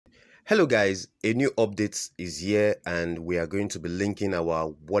Hello guys, a new update is here and we are going to be linking our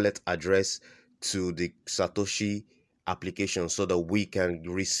wallet address to the Satoshi application so that we can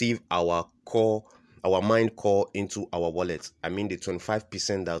receive our mined core into our wallet. I mean the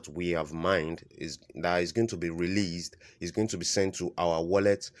 25% that we have mined is going to be released, is going to be sent to our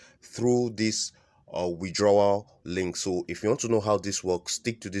wallet through this withdrawal link. So if you want to know how this works,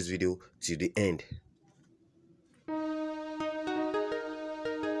 stick to this video till the end.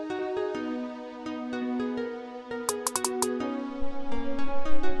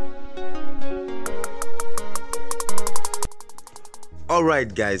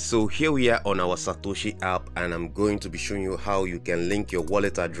 Alright guys, so here we are on our Satoshi app and I'm going to be showing you how you can link your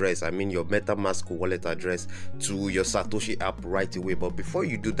wallet address, I mean your Metamask wallet address, to your Satoshi app right away. But before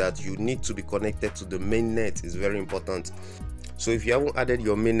you do that, you need to be connected to the mainnet. It's very important. So if you haven't added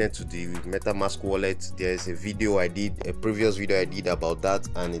your mainnet to the Metamask wallet, there's a previous video I did about that,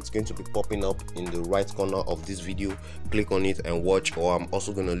 and it's going to be popping up in the right corner of this video. Click on it and watch, or I'm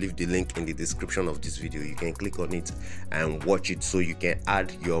also going to leave the link in the description of this video. You can click on it and watch it so you can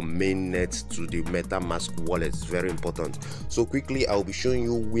add your mainnet to the Metamask wallet. It's very important. So quickly I'll be showing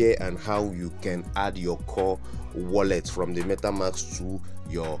you where and how you can add your core wallet from the Metamask to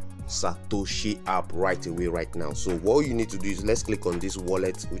your Satoshi app right away right now. So what you need to do is, let's click on this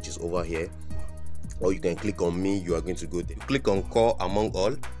wallet which is over here, or you can click on me. You are going to go there, click on core among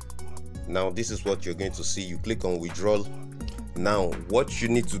all. Now this is what you're going to see. You click on withdrawal. Now what you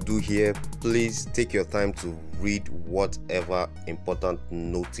need to do here, please take your time to read whatever important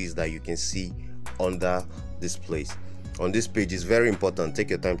notice that you can see under this place. On this page is very important. Take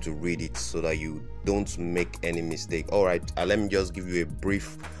your time to read it so that you don't make any mistake. All right, let me just give you a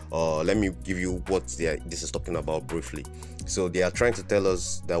brief let me give you what this is talking about briefly. So they are trying to tell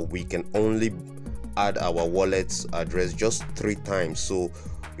us that we can only add our wallet's address just 3 times. So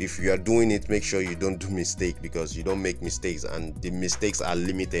if you are doing it, make sure you don't do mistake, because you don't make mistakes and the mistakes are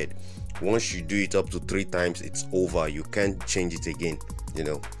limited. Once you do it up to 3 times, it's over. You can't change it again, you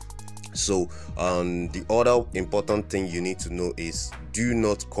know. So the other important thing you need to know is, do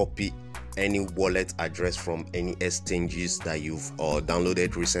not copy any wallet address from any exchanges that you've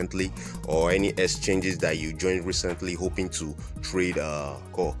downloaded recently, or any exchanges that you joined recently hoping to trade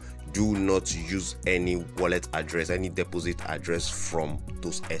core. Do not use any wallet address, any deposit address from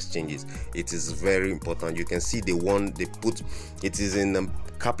those exchanges. It is very important. You can see the one they put, it is in a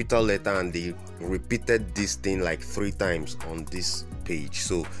capital letter, and they repeated this thing like 3 times on this page.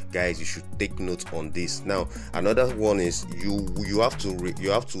 So guys, you should take note on this. Now another one is, you have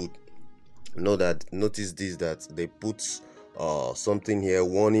to know that, notice this, that they put something here,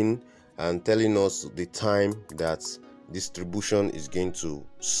 warning and telling us the time that distribution is going to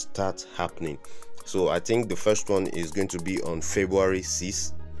start happening. So I think the first one is going to be on February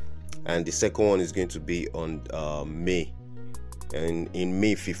 6th, and the second one is going to be on May, and in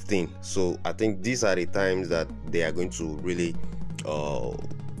May 15. So I think these are the times that they are going to really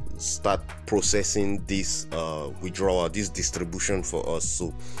start processing this withdrawal, this distribution for us.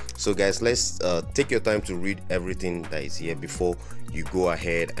 So guys, let's take your time to read everything that is here before you go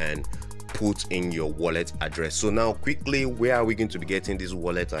ahead and put in your wallet address. So now quickly, where are we going to be getting this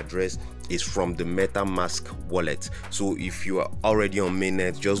wallet address? Is from the Metamask wallet. So if you are already on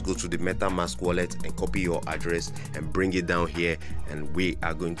mainnet, just go to the Metamask wallet and copy your address and bring it down here, and we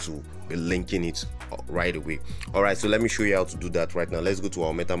are going to be linking it right away. All right, so let me show you how to do that right now. Let's go to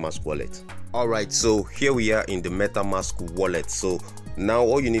our Metamask wallet. All right, so here we are in the Metamask wallet. So now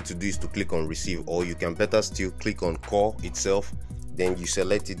all you need to do is to click on receive, or you can better still click on core itself, then you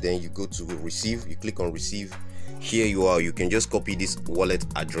select it, then you go to receive, you click on receive. Here you are. You can just copy this wallet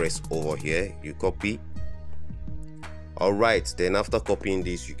address over here, you copy. All right, then after copying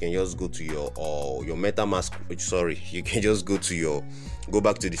this, you can just go to your Metamask, you can just go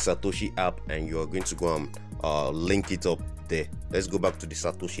back to the Satoshi app, and you are going to go and link it up there. Let's go back to the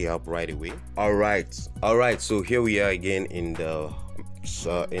Satoshi app right away. All right, so here we are again in the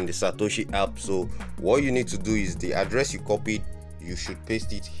Satoshi app. So what you need to do is, the address you copied, you should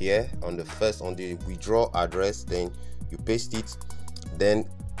paste it here on the withdraw address, then you paste it. Then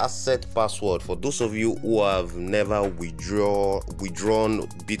asset password, for those of you who have never withdrawn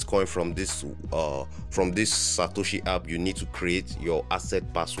Bitcoin from this Satoshi app, you need to create your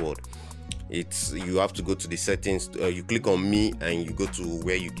asset password. You have to go to the settings, you click on me and you go to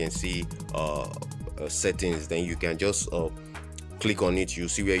where you can see settings, then you can just click on it. You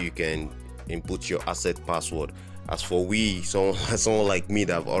see where you can input your asset password. As for someone like me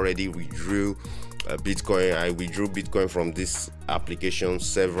that have already withdrew Bitcoin, I withdrew Bitcoin from this application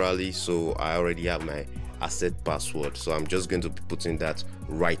severally, so I already have my asset password. So I'm just going to be putting that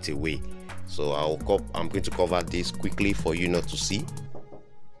right away. So I'm going to cover this quickly for you not to see.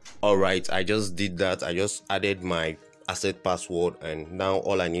 All right, I just did that. I just added my asset password, and now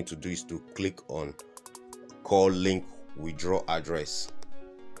all I need to do is to click on call link withdraw address.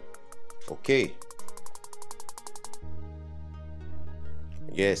 Okay,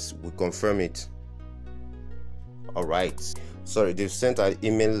 yes, we confirm it. All right, sorry, they've sent an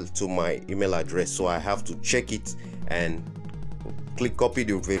email to my email address, so I have to check it and click copy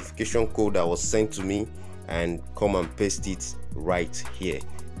the verification code that was sent to me and come and paste it right here.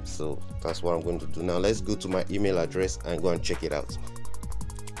 So that's what I'm going to do now. Let's go to my email address and go and check it out.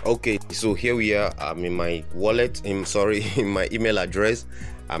 Okay, so here we are. I'm in my wallet, in my email address.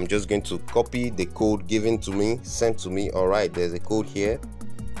 I'm just going to copy the code given to me, sent to me. All right, there's a code here.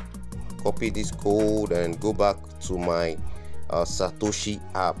 Copy this code and go back to my Satoshi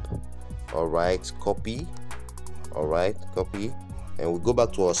app. All right, copy. All right, copy, and we go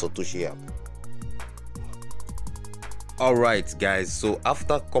back to our Satoshi app. All right, guys, so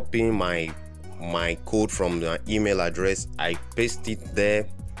after copying my code from the email address, I paste it there,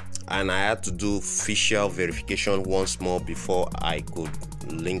 and I had to do facial verification once more before I could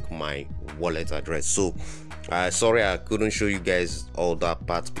link my wallet address. So sorry I couldn't show you guys all that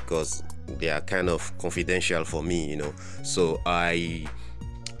part because they are kind of confidential for me, you know. So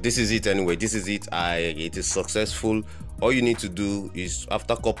this is it anyway. This is it. It is successful. All you need to do is,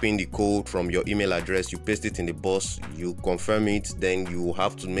 after copying the code from your email address, you paste it in the box, you confirm it, then you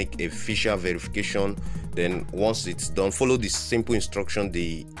have to make a facial verification. Then once it's done, follow the simple instruction,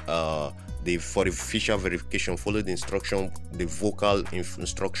 for the facial verification, follow the instruction, the vocal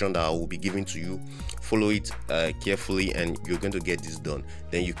instruction that will be given to you. Follow it carefully, and you're going to get this done.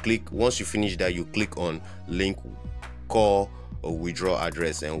 Then you click, once you finish that, you click on link call or withdraw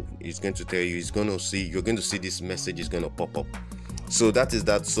address, and it's going to tell you, you're going to see this message is going to pop up. So that is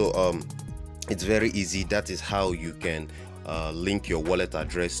that. So it's very easy. That is how you can link your wallet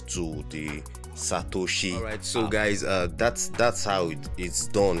address to the Satoshi. All right, so guys, that's how it's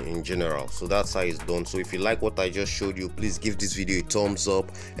done in general. So that's how it's done. So if you like what I just showed you, please give this video a thumbs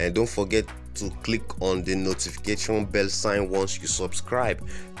up, and don't forget to click on the notification bell sign once you subscribe,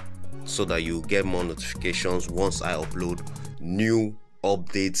 so that you get more notifications once I upload new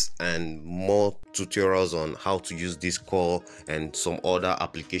updates and more tutorials on how to use this call and some other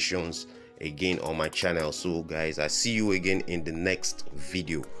applications again on my channel. So guys, I see you again in the next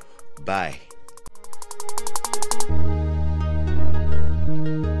video. Bye.